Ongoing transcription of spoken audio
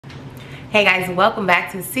Hey guys, welcome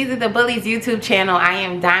back to Caesar the Bully's YouTube channel. I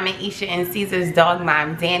am Diamond, Isha, and Caesar's dog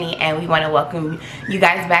mom, Danny, and we want to welcome you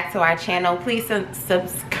guys back to our channel. Please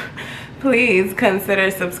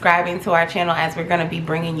consider subscribing to our channel, as we're going to be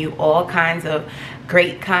bringing you all kinds of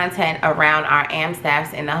great content around our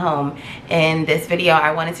staffs in the home. In this video,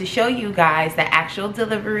 I wanted to show you guys the actual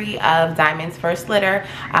delivery of Diamond's first litter,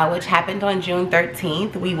 which happened on June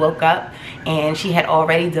 13th. We woke up and she had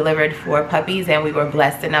already delivered 4 puppies, and we were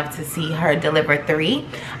blessed enough to see her deliver 3.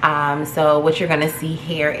 So what you're going to see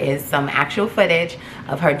here is some actual footage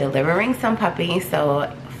of her delivering some puppies.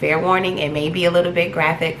 So fair warning, it may be a little bit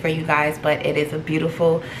graphic for you guys, but it is a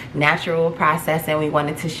beautiful natural process, and we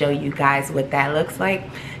wanted to show you guys what that looks like.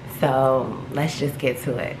 So let's just get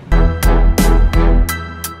to it.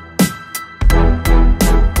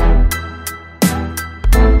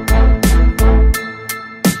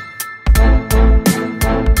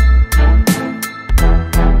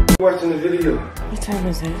 Watching the video. What time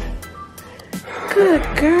is it? Good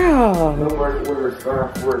girl. No work orders,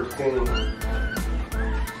 5:14.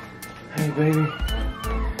 Hey baby,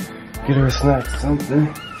 get her a snack,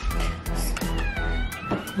 something.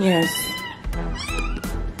 Yes.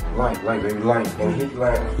 Light, baby, light. And hit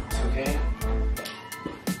light. It's okay.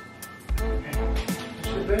 That's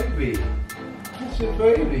your baby. That's your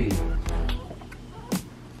baby.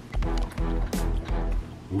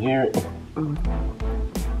 Here.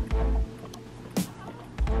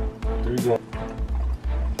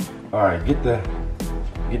 All right,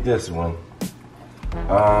 get this one.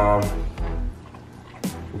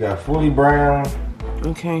 We got fully brown.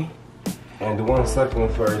 Okay. And the one second one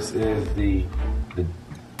first is the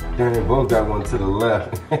then they both got one to the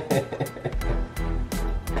left.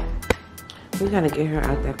 We gotta get her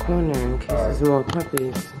out that corner in case there's more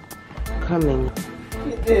puppies coming.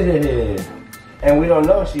 She did it. And we don't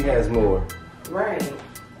know if she has more. Right.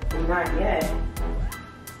 Not yet.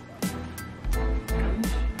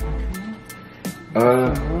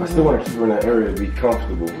 I still want to keep her in that area to be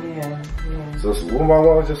comfortable. Yeah. So one by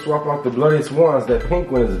one, just swap out the bloodiest ones. That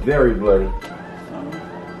pink one is very bloody.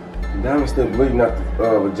 Diamond's still bleeding out the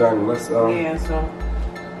vagina. Let's yeah, so.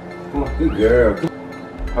 Come on, good girl.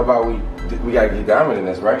 How about we gotta get Diamond in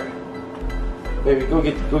this, right? Baby, go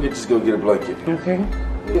get a blanket. Okay.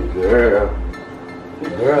 Good girl.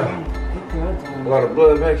 Good girl. Good girl. A lot of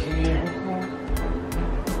blood back here. Okay.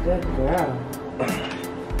 Good girl.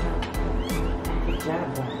 Good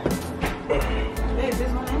job, though. Hey, is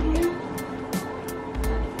this one in here?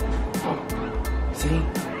 See?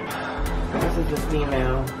 This is the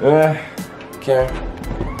female. Okay.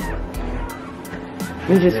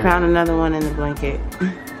 We just found another one in the blanket.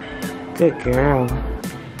 Good girl.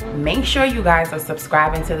 Make sure you guys are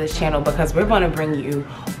subscribing to this channel, because we're going to bring you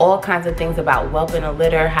all kinds of things about whelping a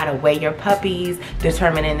litter, how to weigh your puppies,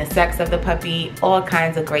 determining the sex of the puppy, all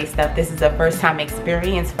kinds of great stuff. This is a first time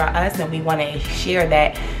experience for us, and we want to share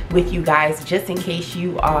that with you guys, just in case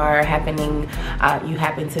you are happen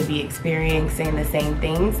to be experiencing the same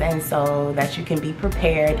things, and so that you can be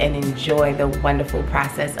prepared and enjoy the wonderful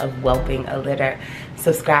process of whelping a litter.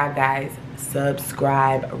 Subscribe, guys.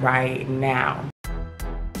 Subscribe right now.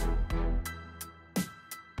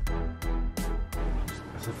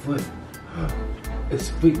 It's a foot. It's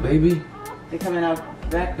feet, baby. They coming out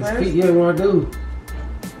back first? It's feet, yeah, what I do.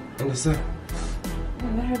 In the second.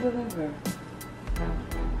 Yeah, let her deliver.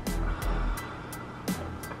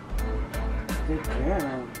 Good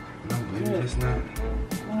girl. No, baby, that's not.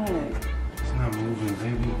 What? It's not moving,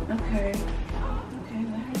 baby. Okay. Okay,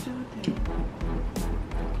 let her do it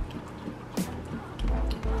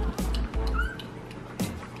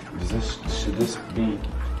then. Should this be?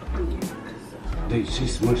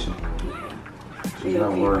 She's smushy. She's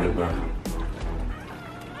not worried about it.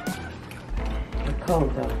 It's cold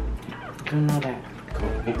though. You know that. Cool.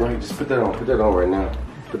 Hey, go ahead, just put that on. Put that on right now.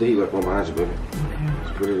 Put the heat up on behind you, baby. Okay.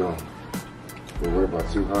 Just put it on. Don't worry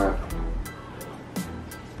about too hot.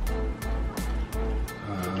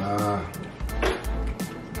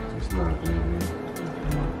 It's not, baby.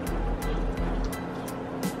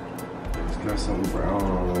 It's got something brown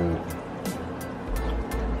on it.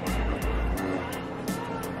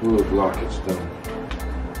 Little blockage though.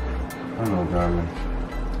 I know, Diamond.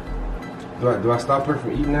 Do I stop her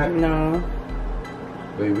from eating that? No.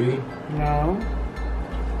 Baby? No.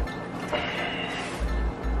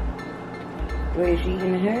 Wait, is she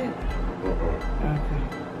eating the head? Okay.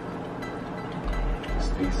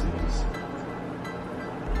 Species.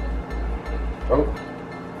 Oh.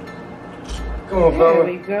 Come on, fella. There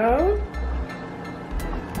we go.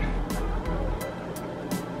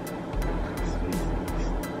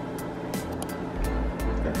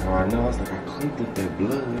 That's how I know. It's like I clicked with that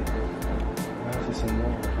blood. this in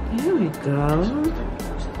there. Here we go.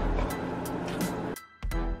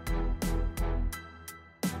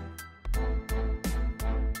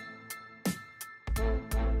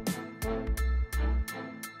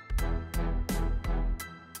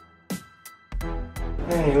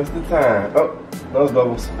 Hey, what's the time? Oh, those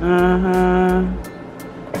bubbles.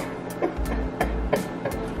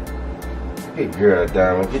 Hey, girl,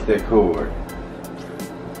 Diamond, get that cord.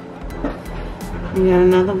 You got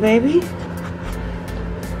another baby?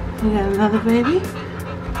 You got another baby?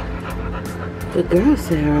 Good girl,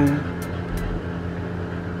 Sarah.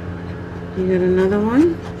 You got another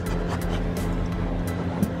one?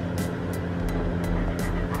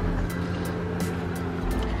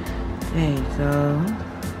 There you go.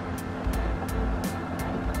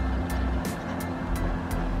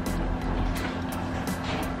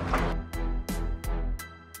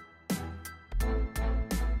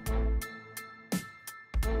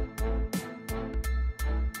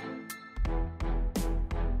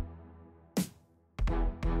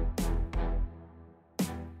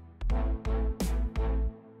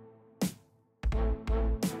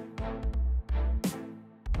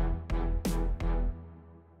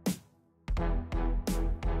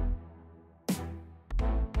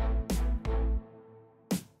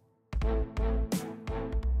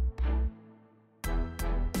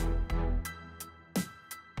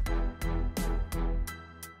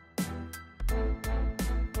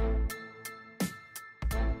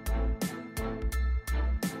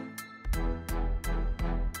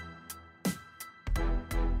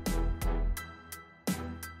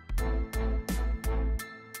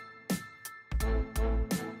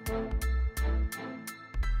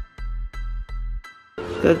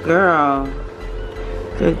 Good girl.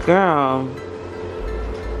 Good girl.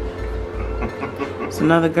 It's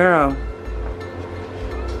another girl.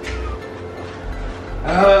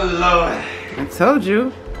 Oh, Lord. I told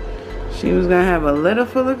you. She was gonna have a litter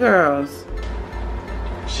full of girls.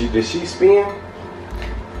 Did she spin?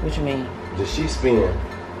 What you mean? Did she spin?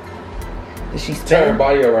 Did she spin? Turn her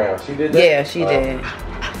body around. She did that? Yeah, she did.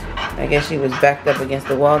 I guess she was backed up against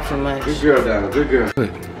the wall too much. Good girl, Diamond. Good girl.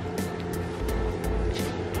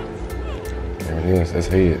 There it is. That's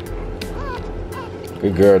head.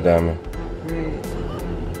 Good girl, Diamond.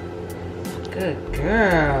 Good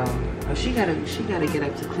girl. Oh, she gotta get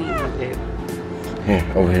up to clean her bed. Here,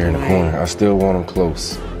 over here in the corner. I still want them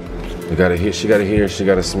close. You gotta hear. She gotta hear. She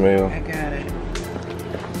gotta smell. I got it.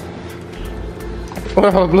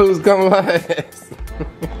 What all the blues come last?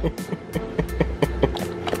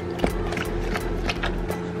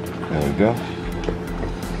 There we go.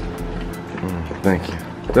 Thank you.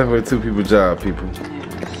 Definitely two people job, people.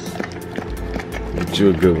 Get you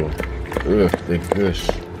a good one. Ugh, they gush.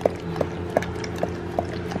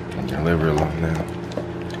 I'll leave her alone now.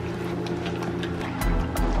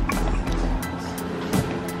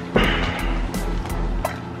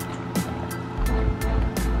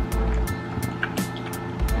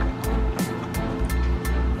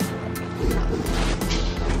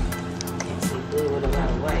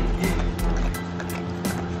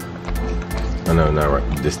 I know, not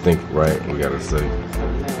right. Distinct, right? We gotta say.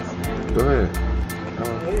 Go ahead.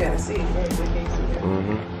 We gotta see it first.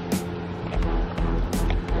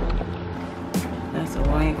 That's a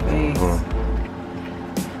white face.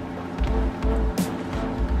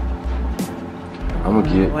 I'm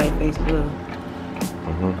gonna get white face blue.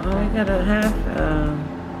 Oh, we got a half.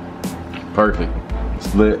 Perfect.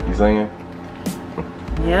 Split. You saying?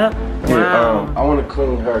 Yep. Here, Wow. I want to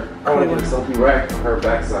clean her. I want to get something rack from her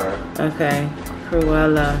backside. Okay.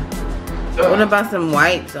 Cruella. What about some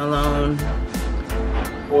wipes alone?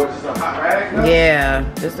 Or just a hot rag? No? Yeah,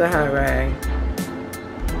 just a hot rag.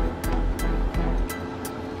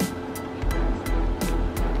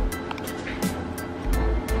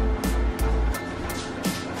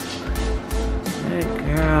 Good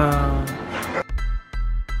girl.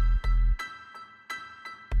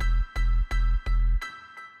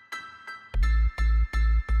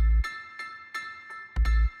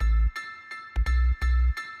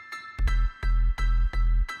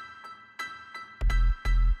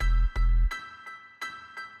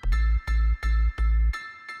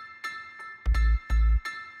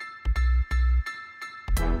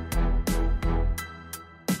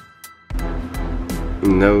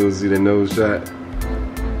 Nosy, the nose shot.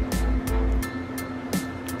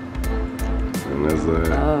 And there's a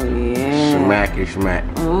Oh yeah. schmacky schmack.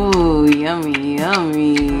 Ooh, yummy,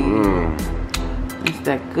 yummy. It's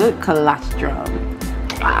that good cholesterol.